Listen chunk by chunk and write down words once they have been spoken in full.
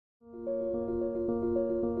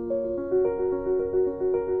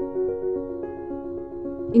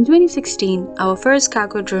In 2016, our first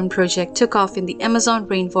cargo drone project took off in the Amazon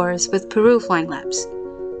rainforest with Peru Flying Labs.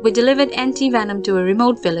 We delivered anti-venom to a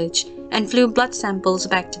remote village and flew blood samples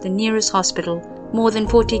back to the nearest hospital more than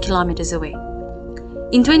 40 kilometers away.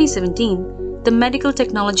 In 2017, the medical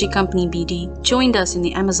technology company BD joined us in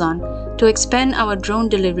the Amazon to expand our drone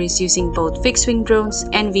deliveries using both fixed-wing drones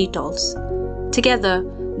and VTOLs. Together,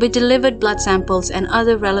 we delivered blood samples and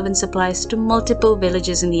other relevant supplies to multiple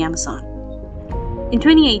villages in the Amazon. In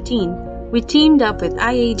 2018, we teamed up with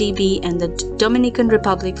IADB and the Dominican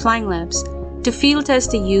Republic Flying Labs to field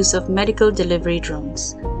test the use of medical delivery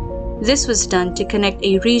drones. This was done to connect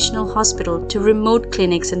a regional hospital to remote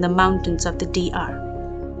clinics in the mountains of the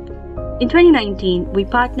DR. In 2019, we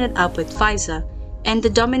partnered up with Pfizer and the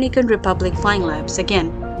Dominican Republic Flying Labs again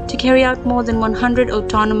to carry out more than 100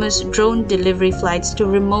 autonomous drone delivery flights to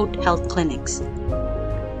remote health clinics.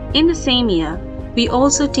 In the same year, we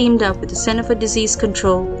also teamed up with the Center for Disease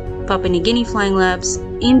Control, Papua New Guinea Flying Labs,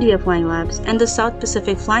 India Flying Labs, and the South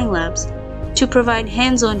Pacific Flying Labs to provide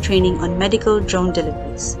hands-on training on medical drone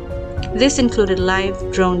deliveries. This included live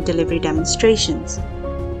drone delivery demonstrations.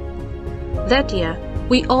 That year,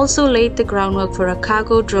 we also laid the groundwork for a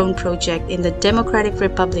cargo drone project in the Democratic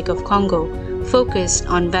Republic of Congo focused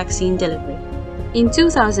on vaccine delivery. In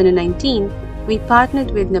 2019, we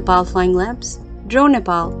partnered with Nepal Flying Labs, Drone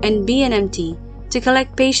Nepal, and BNMT to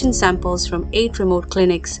collect patient samples from 8 remote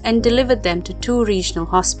clinics and delivered them to 2 regional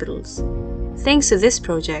hospitals. Thanks to this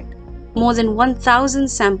project, more than 1,000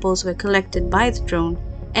 samples were collected by the drone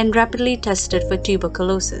and rapidly tested for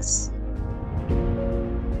tuberculosis.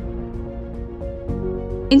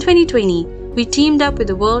 In 2020, we teamed up with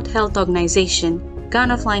the World Health Organization,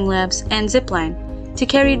 Ghana Flying Labs, and Zipline to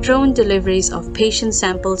carry drone deliveries of patient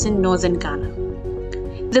samples in northern Ghana.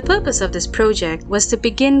 The purpose of this project was to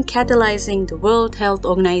begin catalyzing the World Health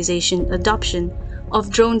Organization adoption of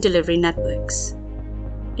drone delivery networks.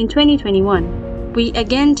 In 2021, we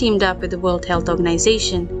again teamed up with the World Health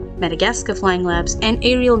Organization, Madagascar Flying Labs, and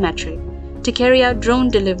Aerial Metric to carry out drone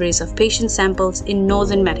deliveries of patient samples in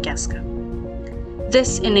northern Madagascar.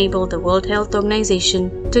 This enabled the World Health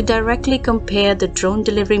Organization to directly compare the drone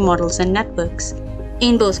delivery models and networks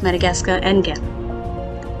in both Madagascar and Ghana.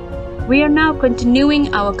 We are now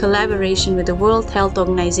continuing our collaboration with the World Health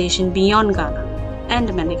Organization beyond Ghana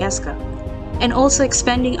and Madagascar, and also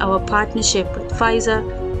expanding our partnership with Pfizer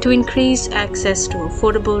to increase access to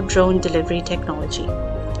affordable drone delivery technology.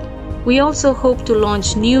 We also hope to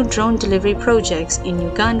launch new drone delivery projects in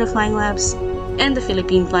Uganda Flying Labs and the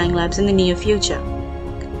Philippine Flying Labs in the near future.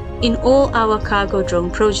 In all our cargo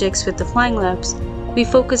drone projects with the Flying Labs, we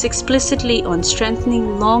focus explicitly on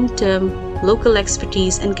strengthening long-term local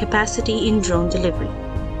expertise and capacity in drone delivery.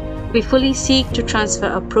 We fully seek to transfer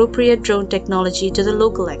appropriate drone technology to the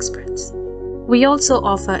local experts. We also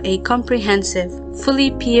offer a comprehensive,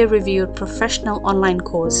 fully peer-reviewed professional online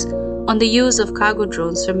course on the use of cargo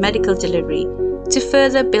drones for medical delivery to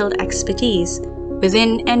further build expertise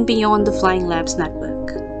within and beyond the Flying Labs network.